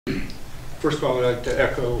First of all, I'd like to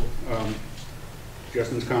echo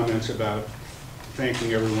Justin's comments about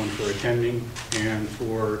thanking everyone for attending and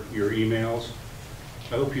for your emails.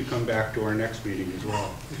 I hope you come back to our next meeting as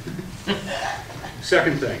well.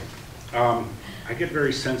 Second thing, I get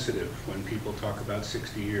very sensitive when people talk about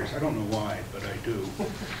 60 years. I don't know why, but I do.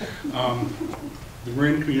 The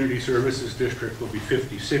Marin Community Services District will be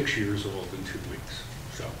 56 years old in 2 weeks,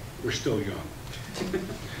 so we're still young.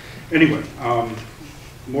 Anyway,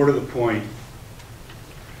 more to the point,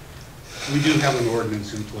 we do have an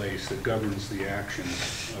ordinance in place that governs the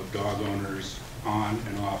actions of dog owners on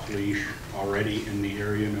and off leash already in the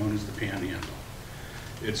area known as the Panhandle.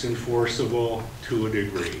 It's enforceable to a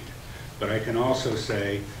degree, but I can also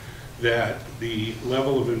say that the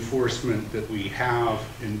level of enforcement that we have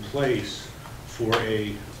in place for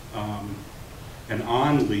an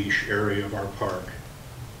on-leash area of our park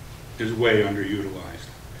is way underutilized.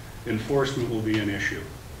 Enforcement will be an issue.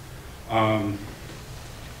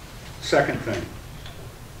 Second thing,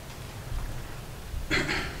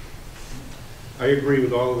 I agree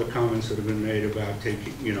with all of the comments that have been made about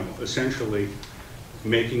taking, essentially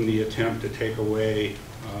making the attempt to take away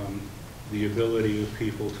the ability of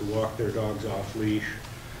people to walk their dogs off leash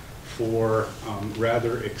for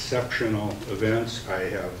rather exceptional events. I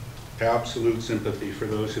have absolute sympathy for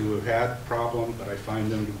those who have had problems, but I find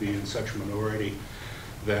them to be in such minority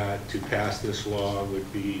that to pass this law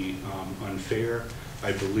would be unfair.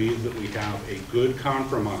 I believe that we have a good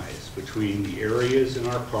compromise between the areas in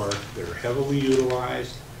our park that are heavily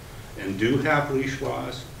utilized and do have leash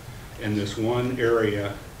laws, and this one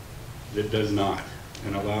area that does not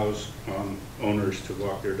and allows owners to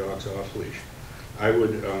walk their dogs off leash. I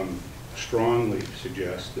would strongly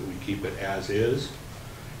suggest that we keep it as is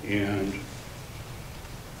and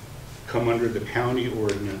come under the county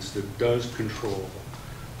ordinance that does control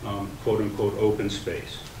quote-unquote open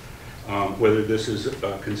space. Whether this is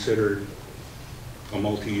considered a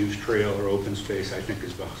multi-use trail or open space, I think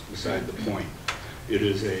is beside the point. It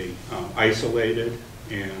is a isolated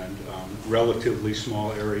and relatively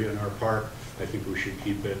small area in our park. I think we should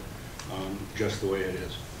keep it just the way it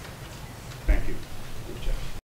is. Thank you.